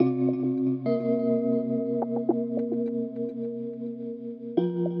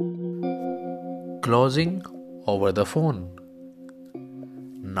closing over the phone.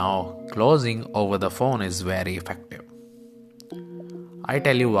 Now, closing over the phone is very effective. I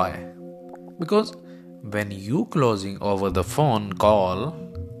tell you why. Because when you closing over the phone call,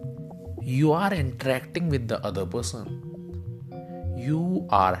 you are interacting with the other person. You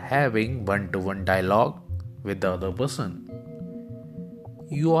are having one-to-one dialogue with the other person.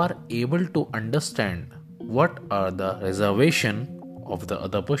 You are able to understand what are the reservation of the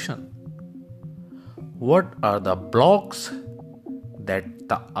other person. What are the blocks that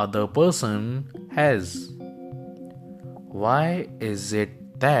the other person has? Why is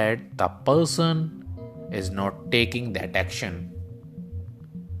it that the person is not taking that action?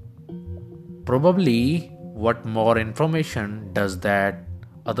 Probably what more information does that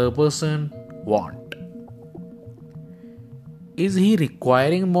other person want? Is he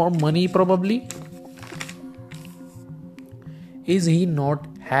requiring more money probably? Is he not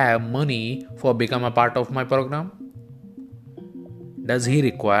have money for become a part of my program? Does he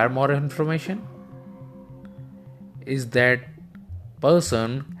require more information? Is that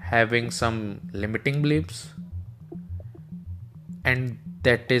person having some limiting beliefs? And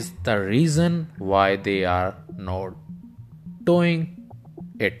that is the reason why they are not doing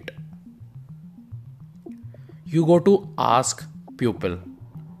it. You go to ask people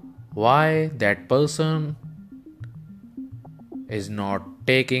why that person is not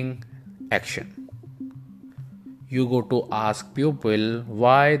taking action. You go to ask people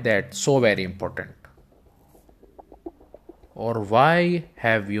why that's so very important. Or why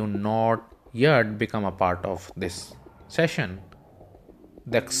have you not yet become a part of this session?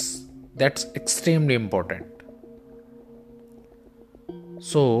 That's extremely important.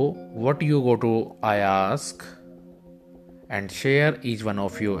 So what you go to I ask and share each one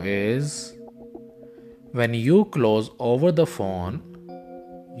of you is, when you close over the phone,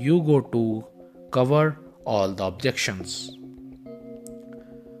 you go to cover all the objections.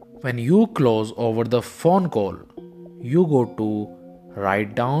 When you close over the phone call, you go to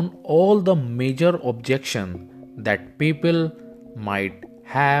write down all the major objections that people might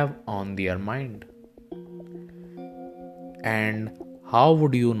have on their mind. And how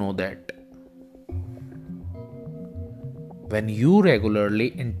would you know that? When you regularly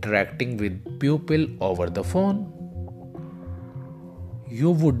interacting with people over the phone,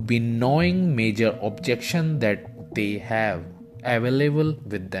 you would be knowing major objection that they have available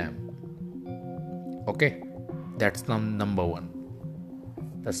with them. Okay, that's number one.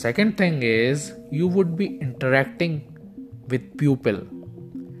 The second thing is, you would be interacting with people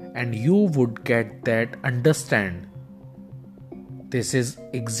and you would get that understand this is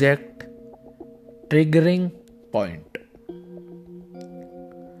exact triggering point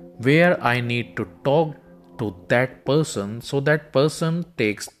where I need to talk to that person so that person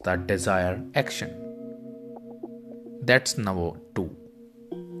takes the desired action. That's number two.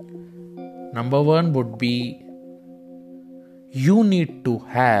 Number one would be, you need to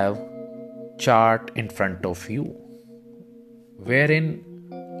have chart in front of you wherein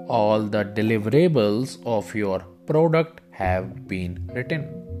all the deliverables of your product have been written,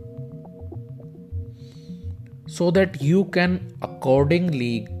 so that you can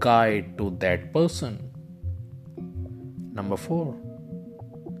accordingly guide to that person. Number 4.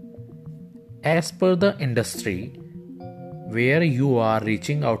 As per the industry where you are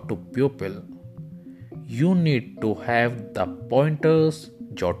reaching out to people, you need to have the pointers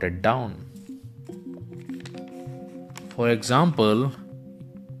jotted down. For example,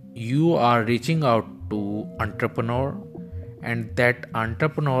 you are reaching out to entrepreneur and that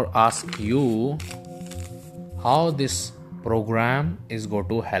entrepreneur asks you how this program is going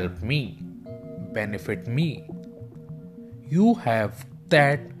to help me, benefit me. You have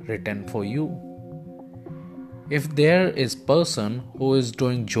that written for you. If there is person who is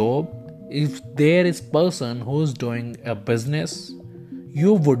doing job, if there is person who is doing a business,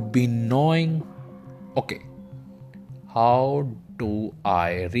 you would be knowing, okay, how do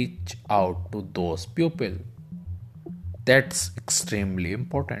I reach out to those people? That's extremely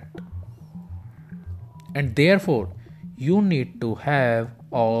important. And therefore, you need to have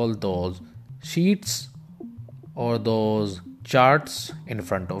all those sheets or those charts in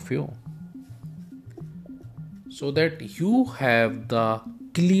front of you, so that you have the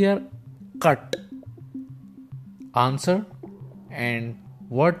clear cut answer and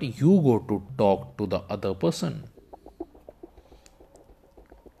what you go to talk to the other person.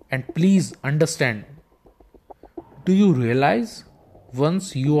 And please understand, do you realize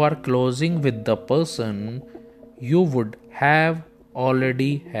once you are closing with the person, you would have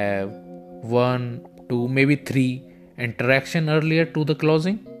already have 1, 2, maybe 3 interaction earlier to the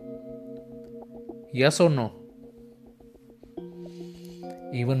closing? Yes or no?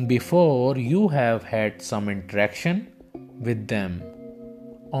 Even before you have had some interaction with them,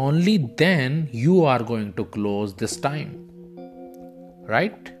 only then you are going to close this time,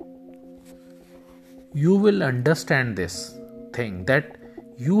 right? You will understand this thing that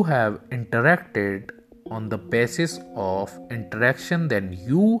you have interacted on the basis of interaction, then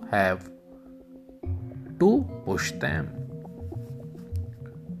you have to push them.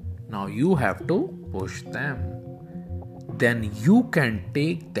 Now you have to push them. Then you can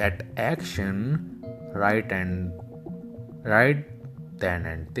take that action right then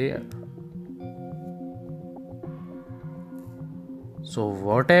and there. So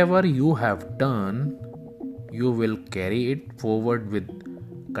whatever you have done, you will carry it forward with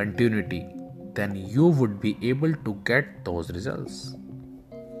continuity. Then you would be able to get those results.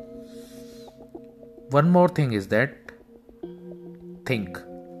 One more thing is that think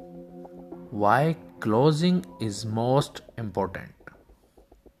why closing is most important.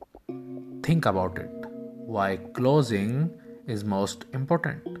 Think about it. Why closing is most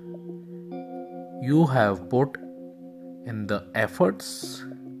important. You have put in the efforts,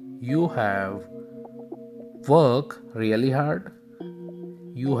 you have worked really hard,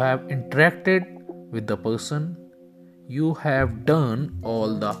 you have interacted with the person, you have done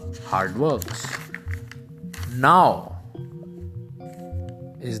all the hard works. Now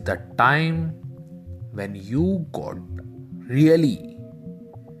is the time when you got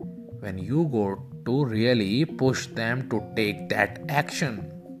to really push them to take that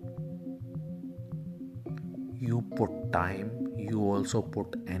action. You put time, you also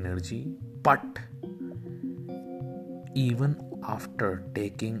put energy, but even after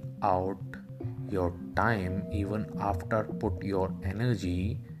taking out your time, even after put your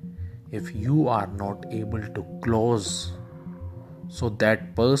energy, if you are not able to close, so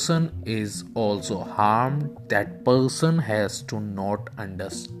that person is also harmed, that person has to not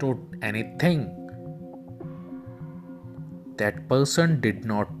understood anything, that person did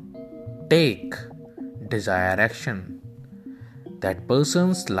not take desired action, that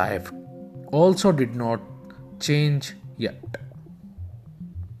person's life also did not change yet.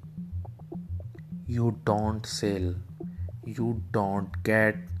 You don't sell, you don't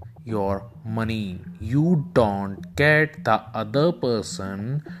get your money, you don't get the other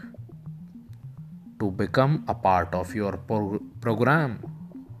person to become a part of your program,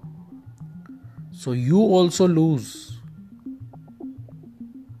 so you also lose.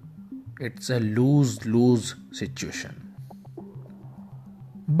 It's a lose-lose situation.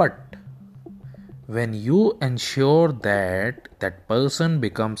 But when you ensure that that person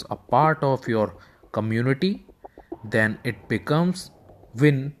becomes a part of your community, then it becomes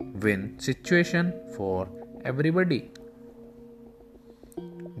win-win situation for everybody.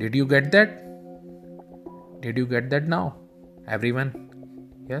 Did you get that? Did you get that now, everyone?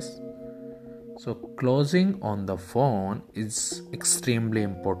 Yes? So closing on the phone is extremely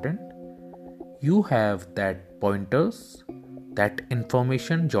important. You have that pointers, that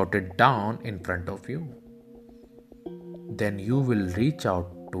information jotted down in front of you. Then you will reach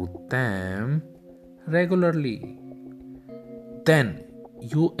out to them regularly. Then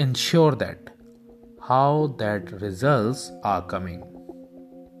you ensure that how that results are coming.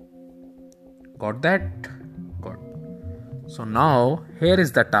 Got that? Good. So now here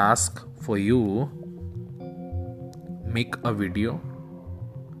is the task for you. Make a video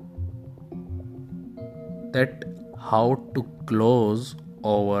that how to close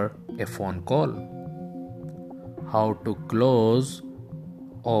over a phone call. How to close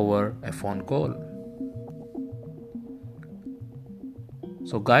over a phone call.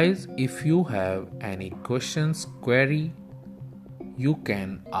 So guys, if you have any questions, query, you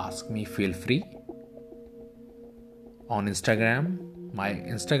can ask me, feel free. On Instagram, my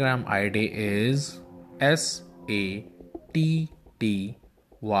Instagram ID is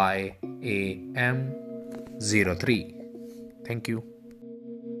SATTYAM03. Thank you.